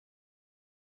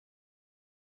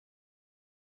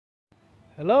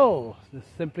Hello, this is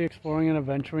Simply Exploring and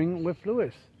Adventuring with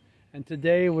Lewis, and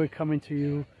today we're coming to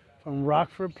you from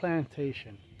Rockford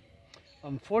Plantation.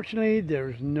 Unfortunately,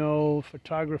 there's no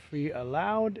photography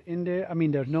allowed in there. I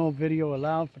mean, there's no video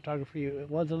allowed. Photography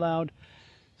was allowed.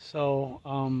 So,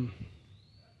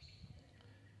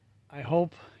 I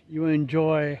hope you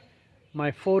enjoy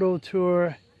my photo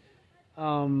tour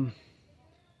of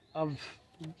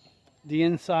the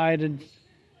inside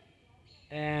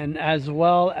and as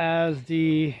well as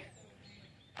the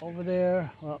over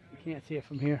there. Well, you can't see it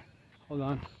from here. Hold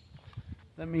on,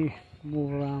 let me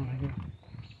move around here.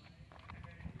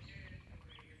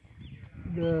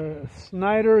 The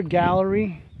Snyder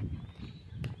Gallery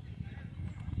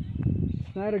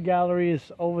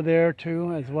is over there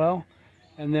too as well,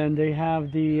 and then they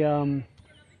have the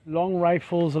long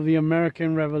rifles of the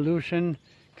American Revolution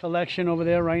collection over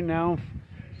there right now.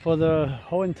 For the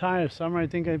whole entire summer, I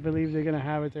believe they're going to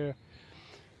have it there.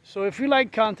 So if you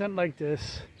like content like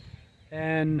this,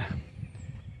 and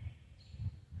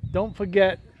don't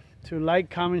forget to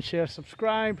like, comment, share,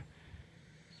 subscribe,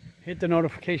 hit the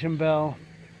notification bell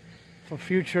for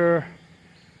future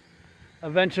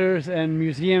adventures and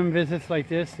museum visits like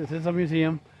this. This is a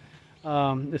museum.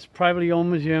 It's a privately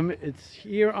owned museum. It's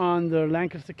here on the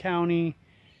Lancaster County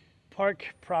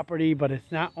Park property, but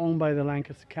it's not owned by the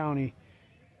Lancaster County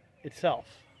itself.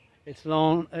 It's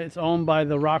owned by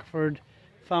the Rockford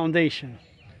Foundation.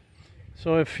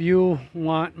 So if you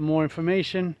want more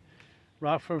information,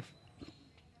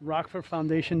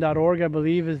 rockfordfoundation.org I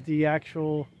believe is the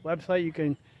actual website. You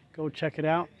can go check it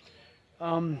out.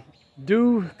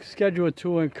 Do schedule a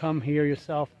tour and come here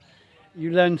yourself.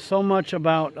 You learn so much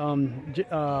about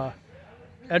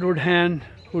Edward Hand,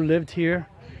 who lived here.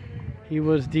 He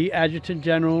was the Adjutant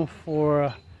General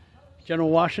for General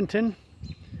Washington.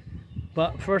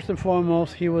 But first and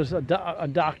foremost, he was a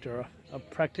doctor, a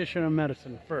practitioner of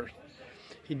medicine first.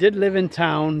 He did live in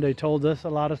town. They told us a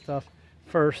lot of stuff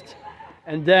first.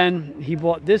 And then he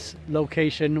bought this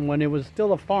location when it was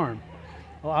still a farm,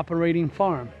 an operating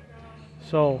farm.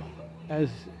 So as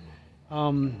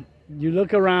you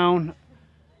look around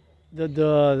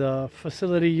the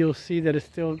facility, you'll see that it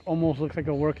still almost looks like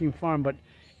a working farm, but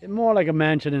it's more like a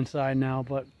mansion inside now.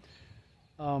 But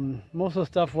most of the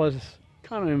stuff was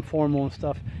kind of informal and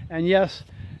stuff. And yes,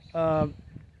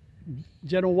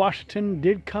 General Washington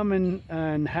did come in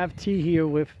and have tea here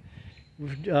with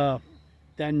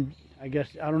then I guess,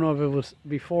 I don't know if it was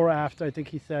before or after, I think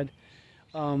he said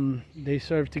they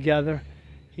served together.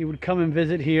 He would come and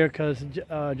visit here because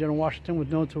General Washington was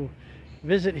known to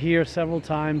visit here several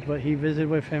times, but he visited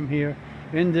with him here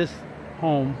in this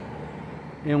home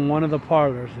in one of the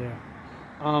parlors there.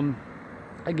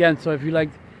 Again, so if you like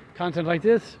content like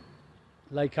this,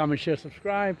 like, comment, share,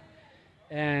 subscribe,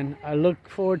 and I look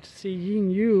forward to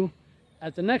seeing you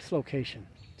at the next location.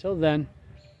 Till then,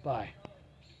 bye.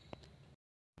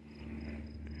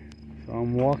 So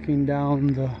I'm walking down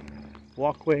the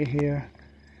walkway here.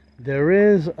 There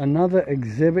is another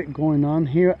exhibit going on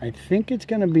here. I think it's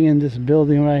going to be in this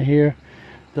building right here,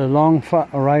 the Long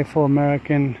Rifle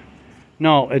American.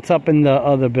 No, it's up in the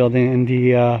other building, in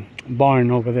the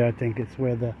barn over there. I think it's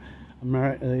where the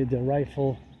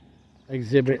rifle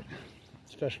exhibit,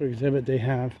 special exhibit they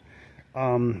have.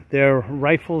 They're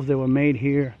rifles that were made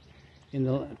here in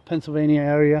the Pennsylvania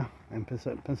area, and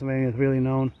Pennsylvania is really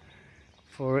known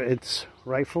for its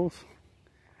rifles,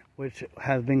 which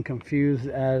has been confused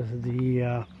as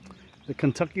the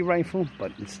Kentucky rifle,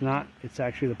 but it's not. It's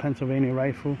actually the Pennsylvania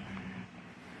rifle.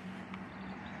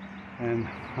 And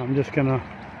I'm just gonna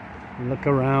look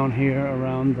around here,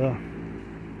 around the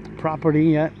property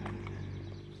yet.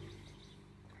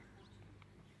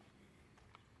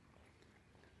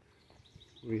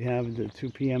 We have the 2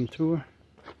 p.m. tour.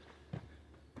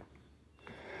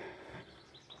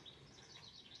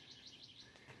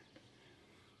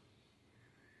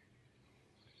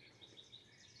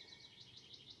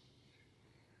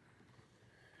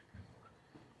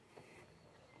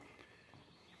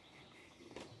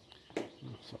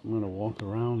 So I'm going to walk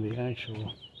around the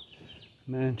actual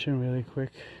mansion really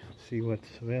quick, see what's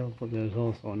available. There's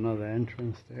also another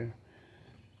entrance there.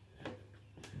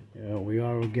 Yeah, we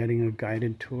are getting a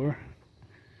guided tour.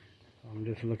 I'm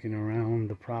just looking around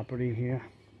the property here.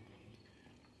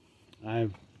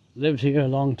 I've lived here a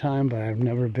long time, but I've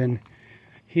never been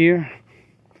here.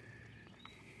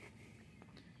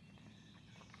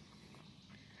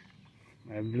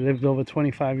 I've lived over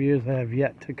 25 years. I have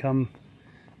yet to come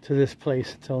to this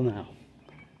place till now.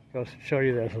 Goes to show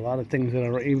you there's a lot of things that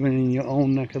are even in your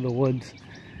own neck of the woods,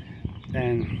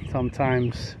 and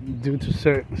sometimes due to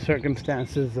certain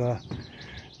circumstances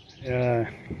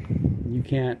you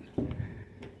can't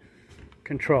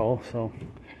control. So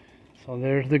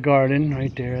there's the garden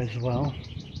right there as well.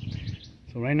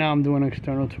 So right now I'm doing an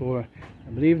external tour. I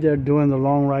believe they're doing the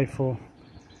long rifle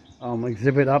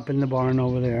exhibit up in the barn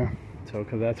over there. So,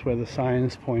 because that's where the sign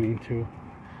is pointing to.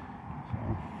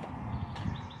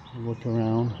 So, look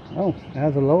around. Oh, it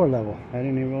has a lower level. I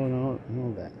didn't even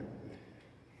know that.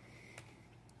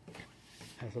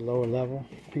 Has a lower level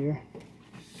here.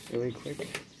 Really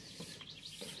quick.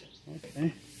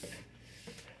 Okay.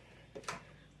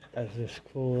 Has this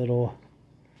cool little,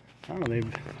 I don't know,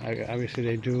 obviously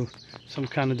they do some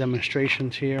kind of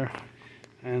demonstrations here,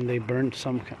 and they burnt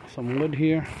some wood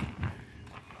here,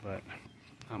 but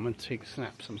I'm gonna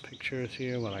snap some pictures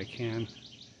here while I can.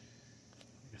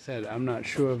 Like I said, I'm not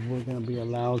sure if we're gonna be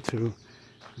allowed to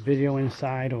video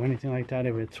inside or anything like that,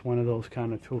 if it's one of those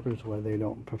kind of tours where they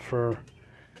don't prefer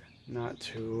not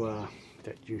to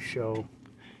that you show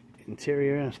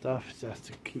interior and stuff, just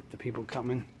to keep the people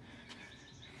coming.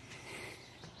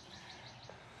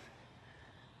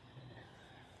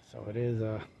 So it is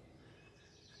a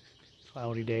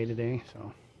cloudy day today,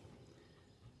 so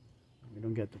we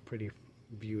don't get the pretty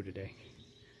view today.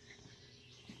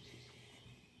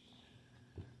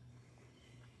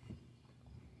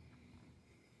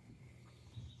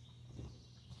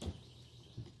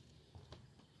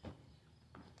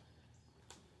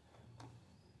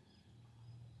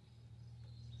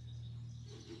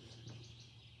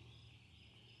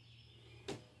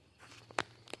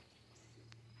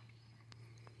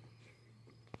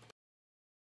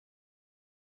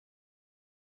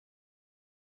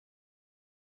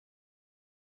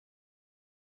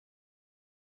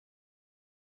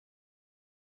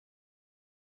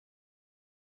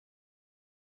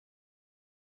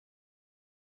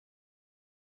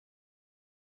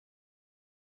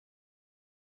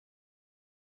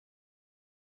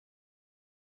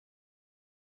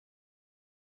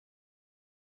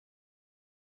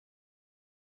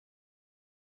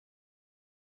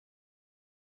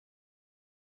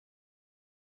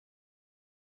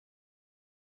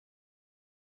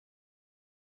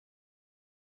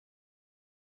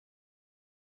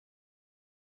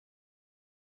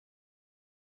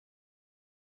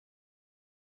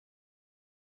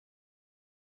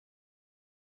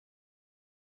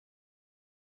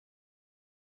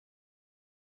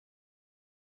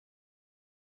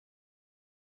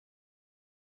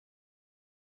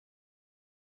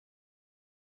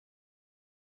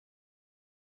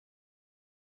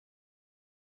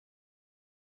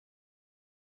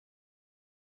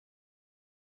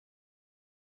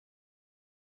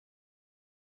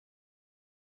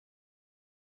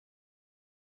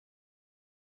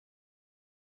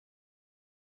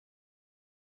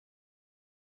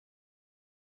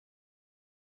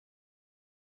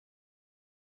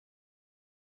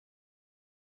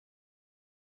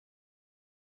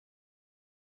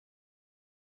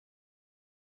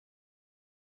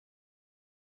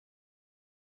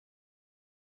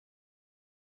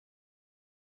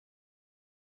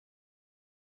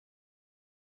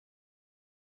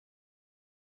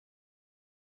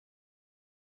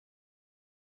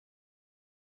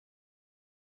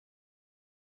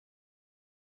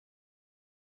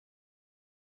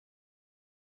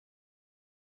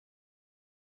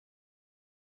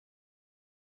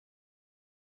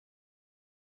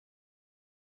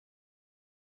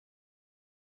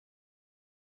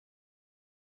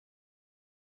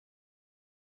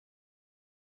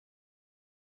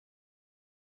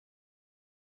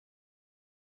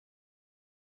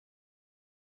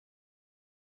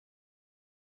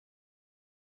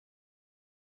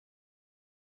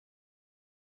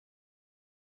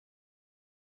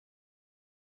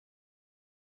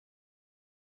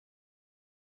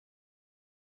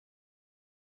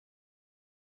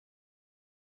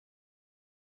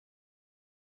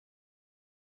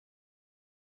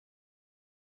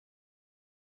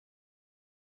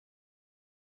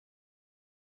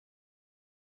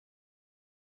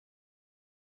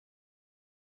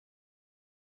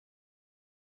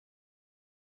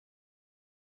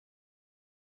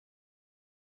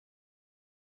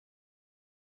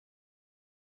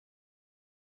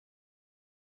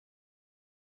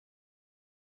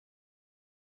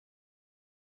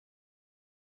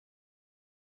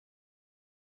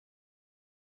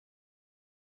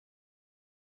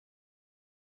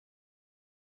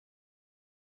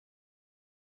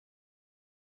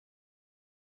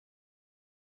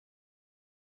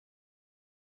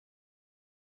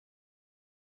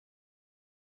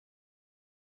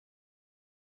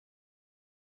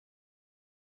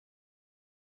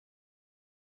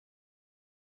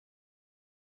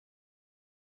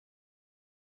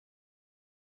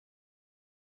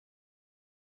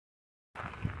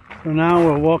 So now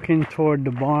we're walking toward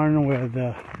the barn where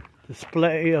the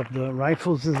display of the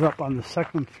rifles is up on the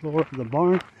second floor of the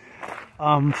barn.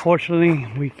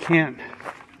 Fortunately, we can't,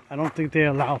 I don't think they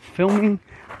allow filming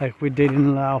like we didn't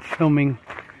allow filming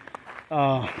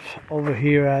over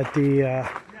here at the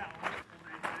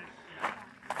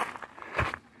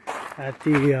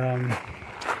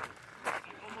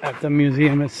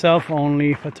museum itself.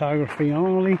 Only photography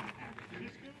only,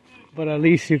 but at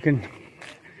least you can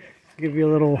give you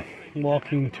a little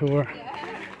walking tour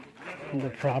of the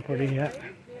property yet.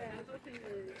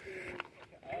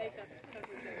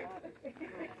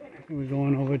 We're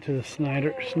going over to the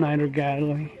Snyder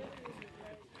Gallery.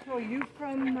 So you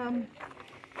from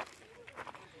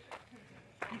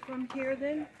here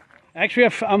then?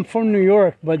 Actually, I'm from New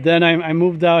York, but then I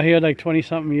moved out here like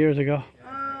 20-something years ago.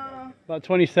 About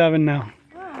 27 now.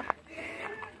 Oh.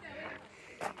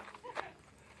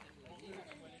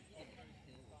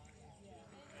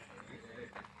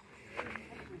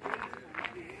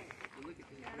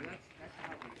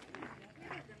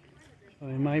 So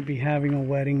they might be having a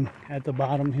wedding at the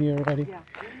bottom here already.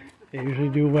 They usually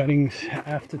do weddings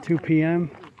after 2 p.m.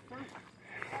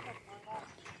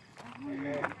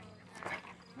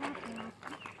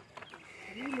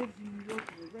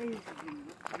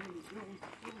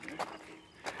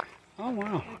 Oh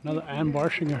wow, another Ann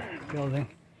Barshinger building.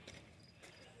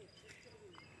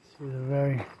 She's a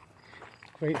very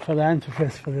great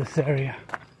philanthropist for this area.